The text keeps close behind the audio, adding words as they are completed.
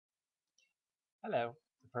Hello.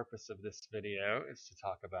 The purpose of this video is to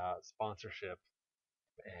talk about sponsorship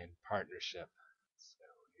and partnership. So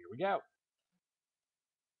here we go.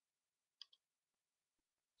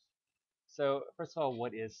 So first of all,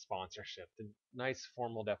 what is sponsorship? The nice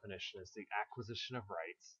formal definition is the acquisition of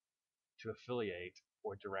rights to affiliate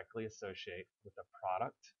or directly associate with a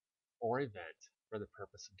product or event for the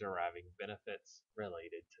purpose of deriving benefits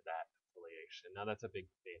related to that affiliation. Now that's a big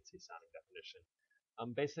fancy sounding definition.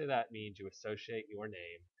 Basically that means you associate your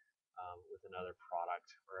name with another product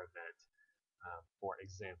or event. For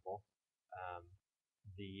example, um,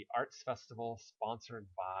 the arts festival sponsored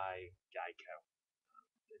by Geico.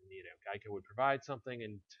 And, Geico would provide something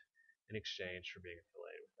in exchange for being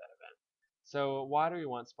affiliated with that event. So why do we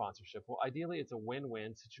want sponsorship? Well, ideally, it's a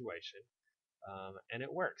win-win situation, and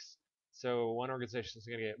it works. So one organization is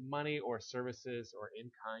going to get money or services or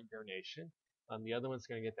in-kind donation. The other one's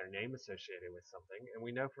going to get their name associated with something, and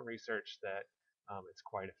we know from research that it's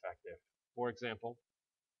quite effective. For example,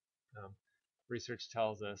 um, research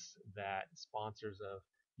tells us that sponsors of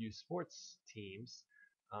youth sports teams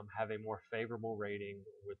have a more favorable rating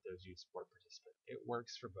with those youth sport participants. It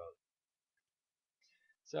works for both.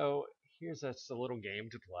 So here's just a little game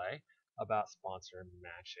to play about sponsor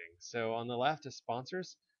matching. So on the left is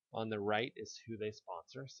sponsors. On the right is who they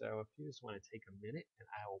sponsor. So if you just want to take a minute, and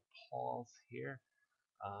I will pause here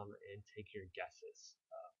and take your guesses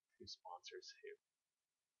of who sponsors who.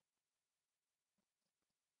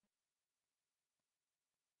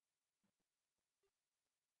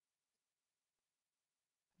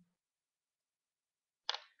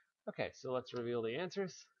 Okay, so let's reveal the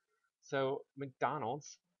answers. So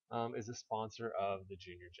McDonald's is a sponsor of the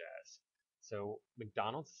Junior Jazz. So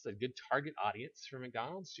McDonald's is a good target audience for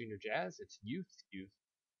McDonald's. Junior Jazz, it's youth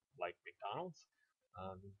like McDonald's.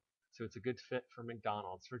 Um, so it's a good fit for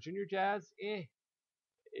McDonald's. For Junior Jazz,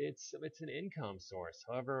 it's an income source.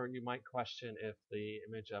 However, you might question if the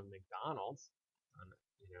image of McDonald's,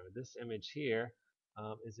 this image here,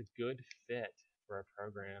 is a good fit for a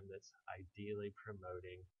program that's ideally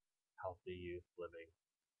promoting healthy youth living.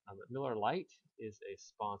 Miller Lite is a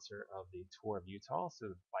sponsor of the Tour of Utah, so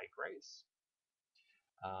the bike race.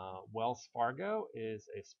 Wells Fargo is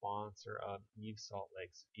a sponsor of Eve Salt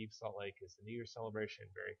Lake. So Eve Salt Lake is the New Year celebration,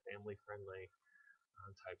 very family friendly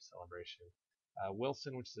type celebration.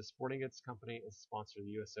 Wilson, which is a sporting goods company, is a sponsor of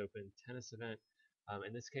the U.S. Open tennis event.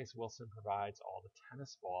 In this case, Wilson provides all the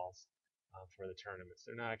tennis balls for the tournaments.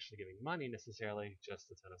 They're not actually giving money necessarily, just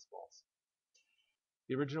the tennis balls.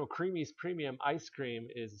 The original Creamies Premium Ice Cream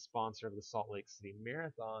is a sponsor of the Salt Lake City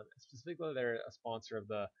Marathon. Specifically, they're a sponsor of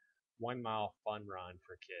the 1 Mile Fun Run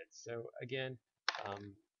for kids. So again,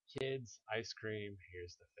 um, kids, ice cream,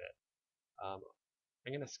 here's the fit. Um,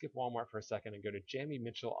 I'm going to skip Walmart for a second and go to Jamie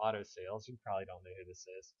Mitchell Auto Sales. You probably don't know who this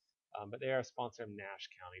is, but they are a sponsor of Nash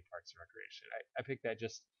County Parks and Recreation. I picked that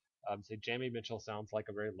just say Jamie Mitchell sounds like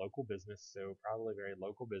a very local business, so probably a very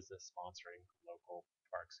local business sponsoring local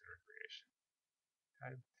parks and recreation.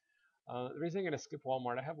 Okay. The reason I'm going to skip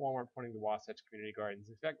Walmart, I have Walmart pointing to Wasatch Community Gardens.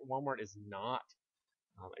 In fact, Walmart is not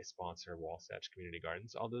a sponsor of Wasatch Community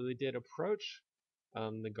Gardens, although they did approach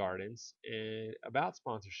the gardens about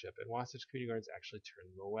sponsorship, and Wasatch Community Gardens actually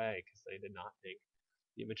turned them away because they did not think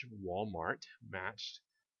the image of Walmart matched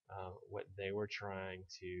what they were trying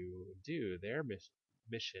to do, their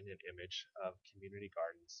mission and image of community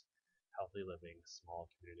gardens, healthy living, small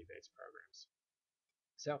community-based programs.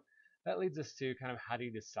 So that leads us to kind of how do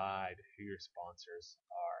you decide who your sponsors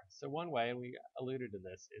are. So one way, and we alluded to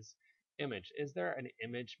this, is image. Is there an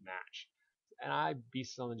image match? And I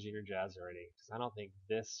beast on the Junior Jazz already because I don't think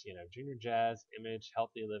this, Junior Jazz image,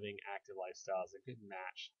 healthy living, active lifestyle is a good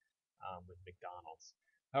match with McDonald's.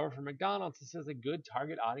 However, for McDonald's, this is a good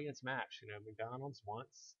target audience match. McDonald's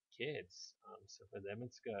wants kids, so for them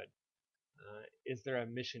it's good. Is there a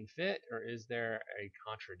mission fit or is there a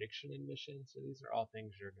contradiction in mission? So these are all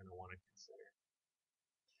things you're going to want to consider.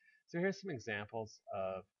 So here's some examples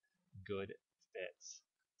of good fits.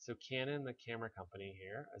 So Canon, the camera company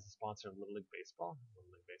here, as a sponsor of Little League Baseball,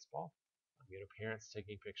 parents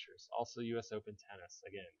taking pictures. Also U.S. Open tennis,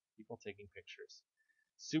 again, people taking pictures.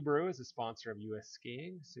 Subaru is a sponsor of U.S.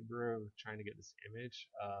 skiing. Subaru trying to get this image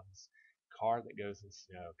of this car that goes in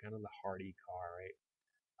snow, kind of the hardy car, right?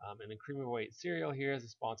 And then Cream of Wheat cereal here is a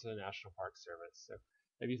sponsor of the National Park Service. So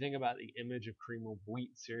if you think about the image of Cream of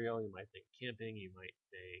Wheat cereal, you might think camping, you might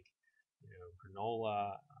think,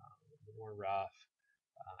 granola, more rough,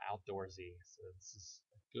 outdoorsy. So this is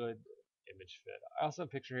a good image fit. I also have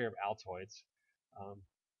a picture here of Altoids. Um,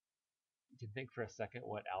 you can think for a second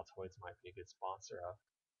what Altoids might be a good sponsor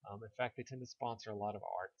of. In fact, they tend to sponsor a lot of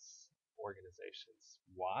arts organizations.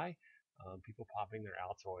 Why? People popping their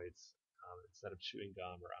Altoids instead of chewing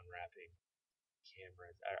gum or unwrapping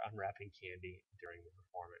candy during the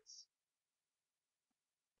performance.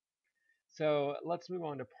 So let's move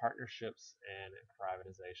on to partnerships and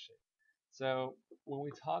privatization. So when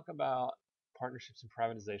we talk about partnerships and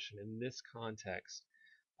privatization in this context,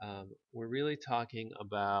 we're really talking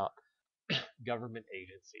about government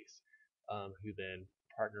agencies who then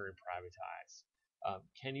partner and privatize.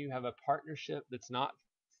 Can you have a partnership that's not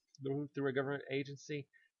through a government agency?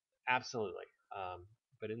 Absolutely.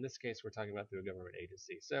 But in this case, we're talking about through a government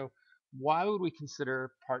agency. So why would we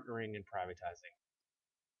consider partnering and privatizing?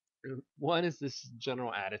 One is this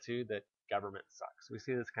general attitude that government sucks. We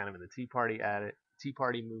see this kind of in the Tea Party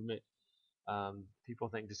movement. People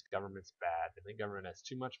think just government's bad. They think government has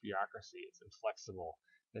too much bureaucracy. It's inflexible.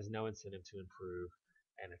 There's no incentive to improve,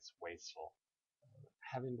 and it's wasteful.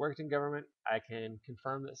 Having worked in government, I can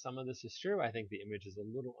confirm that some of this is true. I think the image is a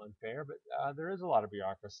little unfair, but there is a lot of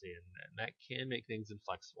bureaucracy, and that can make things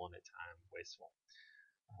inflexible and at times wasteful.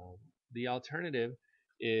 Um, the alternative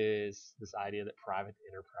is this idea that private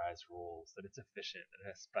enterprise rules, that it's efficient, that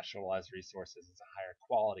it has specialized resources, it's a higher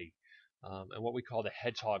quality, and what we call the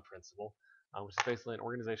hedgehog principle, which is basically an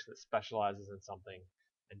organization that specializes in something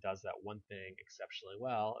and does that one thing exceptionally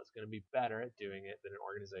well is going to be better at doing it than an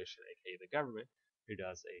organization, aka the government, who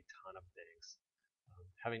does a ton of things.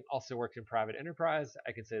 Having also worked in private enterprise,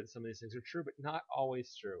 I can say that some of these things are true, but not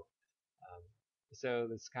always true. Um, so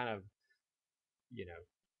this kind of you know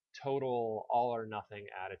total all or nothing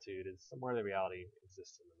attitude is somewhere the reality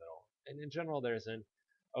exists in the middle. And in general, there's an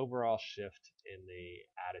overall shift in the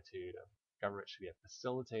attitude of government should be a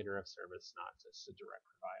facilitator of service, not just a direct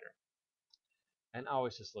provider. And I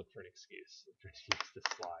always just look for an excuse to use this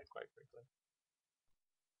slide, quite frankly.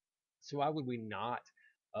 So why would we not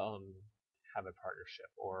um, have a partnership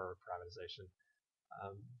or privatization?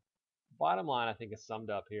 Um, Bottom line, I think, is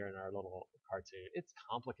summed up here in our little cartoon. It's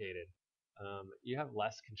complicated. You have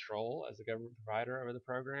less control as a government provider over the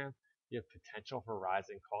program. You have potential for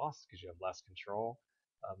rising costs because you have less control.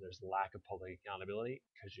 There's lack of public accountability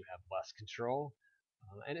because you have less control.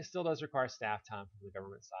 And it still does require staff time from the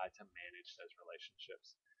government side to manage those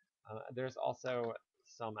relationships. There's also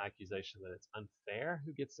some accusation that it's unfair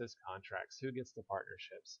who gets those contracts, who gets the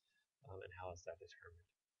partnerships, and how is that determined.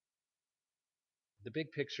 The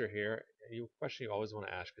big picture here, a question you always want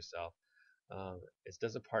to ask yourself is,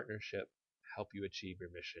 does a partnership help you achieve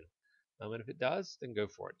your mission? And if it does, then go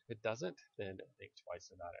for it. If it doesn't, then think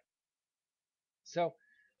twice about it. So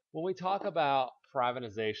when we talk about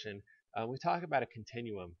privatization, we talk about a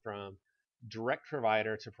continuum from direct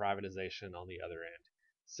provider to privatization on the other end.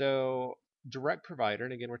 So direct provider,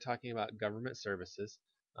 and again, we're talking about government services,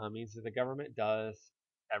 means that the government does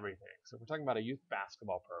everything. So if we're talking about a youth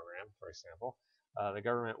basketball program, for example, the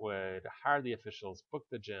government would hire the officials, book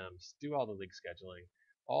the gyms, do all the league scheduling,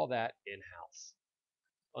 all that in-house.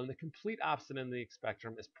 On the complete opposite end of the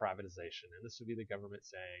spectrum is privatization, and this would be the government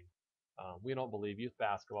saying, we don't believe youth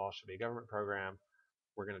basketball should be a government program.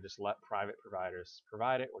 We're going to just let private providers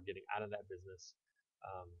provide it. We're getting out of that business.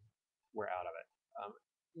 Um, we're out of it.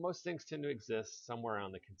 Most things tend to exist somewhere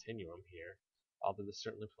on the continuum here, although there's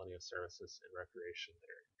certainly plenty of services and recreation that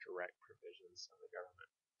are direct provisions of the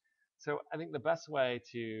government. So I think the best way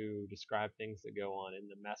to describe things that go on in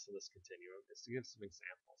the mess of this continuum is to give some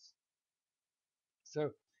examples.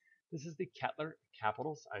 So this is the Kettler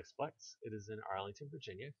Capitals Iceplex. It is in Arlington,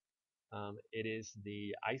 Virginia. It is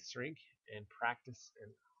the ice rink and practice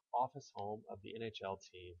and office home of the NHL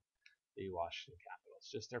team, the Washington Capitals,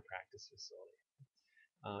 just their practice facility.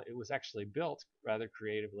 It was actually built rather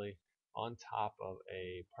creatively on top of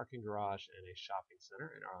a parking garage and a shopping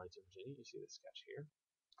center in Arlington, Virginia. You see the sketch here.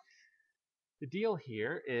 The deal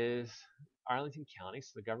here is Arlington County,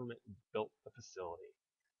 so the government built the facility.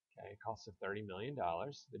 Okay, it cost them $30 million.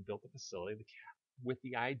 They built the facility with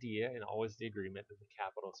the idea and always the agreement that the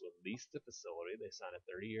Capitals would lease the facility. They signed a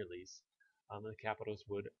 30-year lease, and the Capitals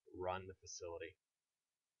would run the facility.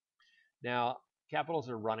 Now, Capitals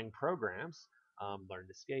are running programs, Learn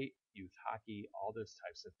to Skate, youth hockey, all those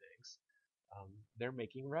types of things. They're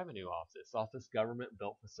making revenue off this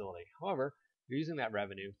government-built facility. However, they're using that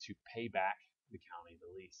revenue to pay back the county the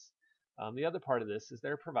lease. The other part of this is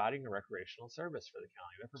they're providing a recreational service for the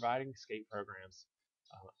county. They're providing skate programs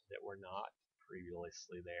that were not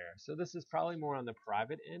previously there. So this is probably more on the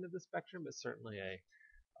private end of the spectrum, but certainly a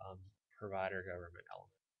provider government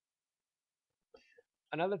element.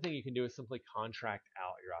 Another thing you can do is simply contract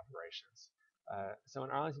out your operations. So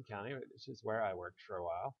in Arlington County, which is where I worked for a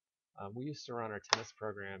while, we used to run our tennis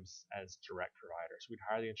programs as direct providers. We'd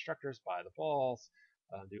hire the instructors, buy the balls,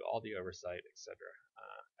 do all the oversight, etc.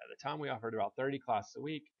 At the time, we offered about 30 classes a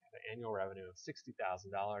week at an annual revenue of $60,000,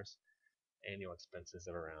 annual expenses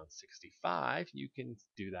of around 65. You can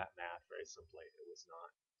do that math very simply. It was not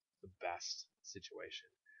the best situation,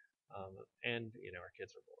 and our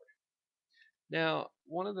kids were bored. Now,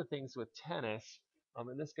 one of the things with tennis,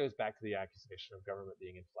 and this goes back to the accusation of government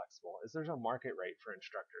being inflexible, is there's a market rate for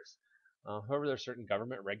instructors. However, there are certain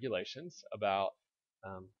government regulations about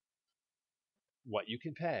what you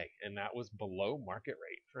can pay, and that was below market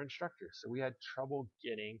rate for instructors. So we had trouble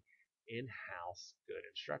getting in-house good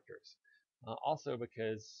instructors. Also,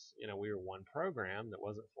 because we were one program that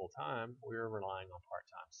wasn't full time, we were relying on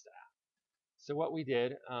part-time staff. So what we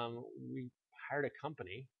did, we hired a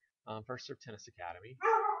company, First Serve Tennis Academy,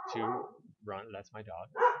 to run. That's my dog.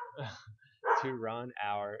 To run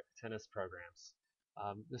our tennis programs.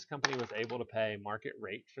 This company was able to pay market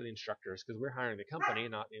rate for the instructors because we're hiring the company,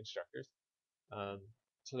 not the instructors.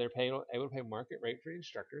 So they're able to pay market rate for the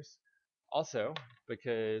instructors. Also,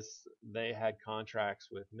 because they had contracts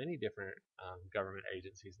with many different government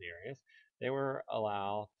agencies in the areas, they were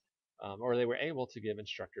they were able to give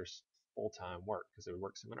instructors full-time work because they would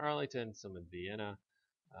work some in Arlington, some in Vienna,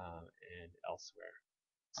 and elsewhere.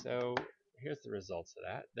 So here's the results of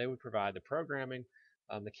that. They would provide the programming.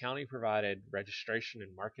 The county provided registration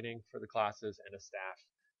and marketing for the classes and a staff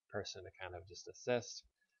person to kind of just assist.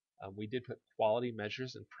 We did put quality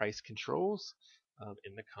measures and price controls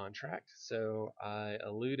in the contract. So I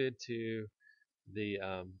alluded to the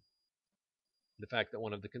fact that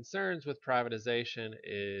one of the concerns with privatization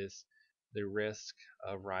is the risk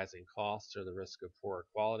of rising costs or the risk of poorer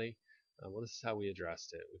quality. Well, this is how we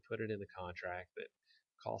addressed it. We put it in the contract that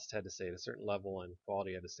cost had to stay at a certain level and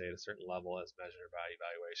quality had to stay at a certain level as measured by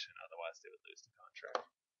evaluation. Otherwise, they would lose the contract.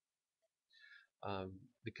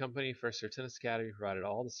 The company, First Serve Tennis Academy, provided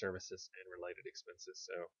all the services and related expenses.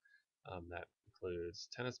 So that includes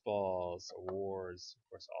tennis balls, awards, of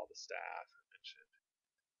course, all the staff I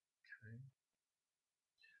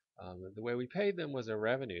mentioned. The way we paid them was a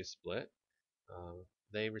revenue split.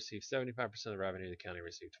 They received 75% of the revenue. The county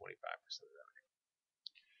received 25% of the revenue.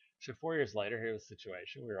 So 4 years later, here was the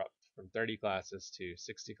situation. We were up from 30 classes to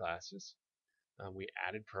 60 classes. We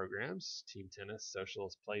added programs, team tennis,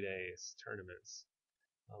 socials, play days, tournaments.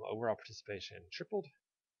 Overall participation tripled.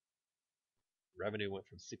 Revenue went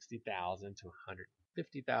from 60,000 to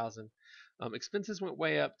 150,000. Expenses went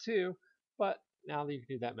way up too, but now that you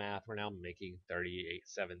can do that math, we're now making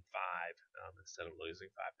 38.75 instead of losing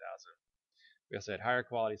 5,000. We also had higher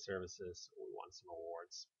quality services. We won some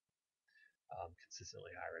awards.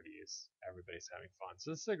 Consistently high reviews. Everybody's having fun.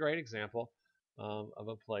 So this is a great example of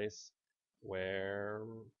a place where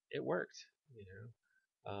it worked.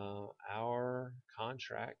 Our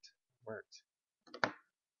contract worked.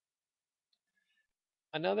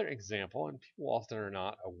 Another example, and people often are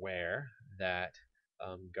not aware that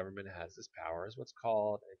government has this power, is what's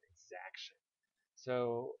called an exaction.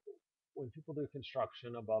 So when people do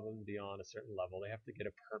construction above and beyond a certain level, they have to get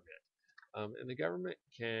a permit. And the government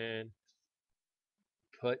can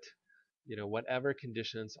put whatever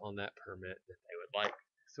conditions on that permit that they would like.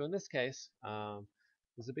 So in this case,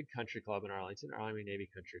 there's a big country club in Arlington, Army Navy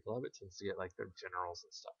Country Club. It tends to get like their generals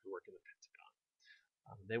and stuff who work in the Pentagon.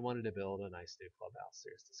 They wanted to build a nice new clubhouse.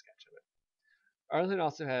 Here's the sketch of it. Arlington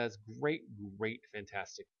also has great,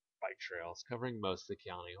 fantastic bike trails covering most of the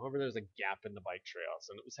county. However, there's a gap in the bike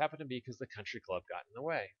trails, and it was happened to be because the country club got in the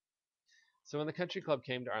way. So when the country club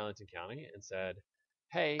came to Arlington County and said,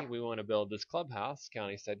 hey, we want to build this clubhouse,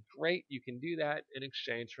 county said, great, you can do that in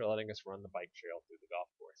exchange for letting us run the bike trail through the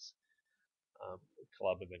golf course. The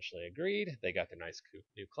club eventually agreed. They got their nice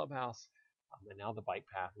new clubhouse, and now the bike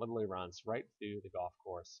path literally runs right through the golf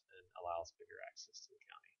course and allows bigger access to the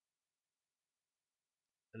county.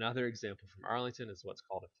 Another example from Arlington is what's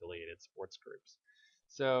called affiliated sports groups.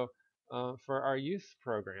 So for our youth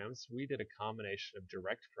programs, we did a combination of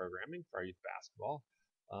direct programming for our youth basketball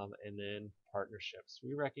and then partnerships.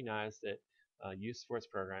 We recognized that youth sports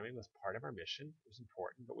programming was part of our mission. It was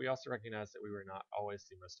important, but we also recognized that we were not always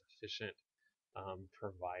the most efficient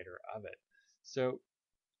provider of it. So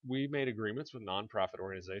we made agreements with nonprofit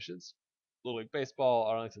organizations, Little League Baseball,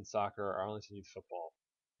 Arlington Soccer, Arlington Youth Football,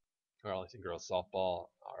 Arlington Girls Softball,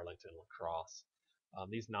 Arlington Lacrosse.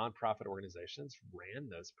 These nonprofit organizations ran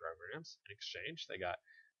those programs. In exchange, they got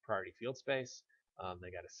priority field space, they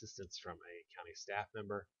got assistance from a county staff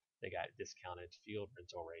member, they got discounted field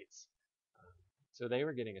rental rates. So they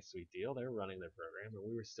were getting a sweet deal. They were running their program, and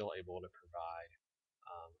we were still able to provide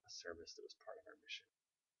a service that was part of our mission.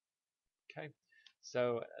 Okay,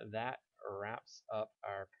 so that wraps up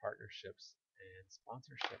our partnerships and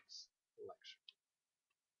sponsorships lecture.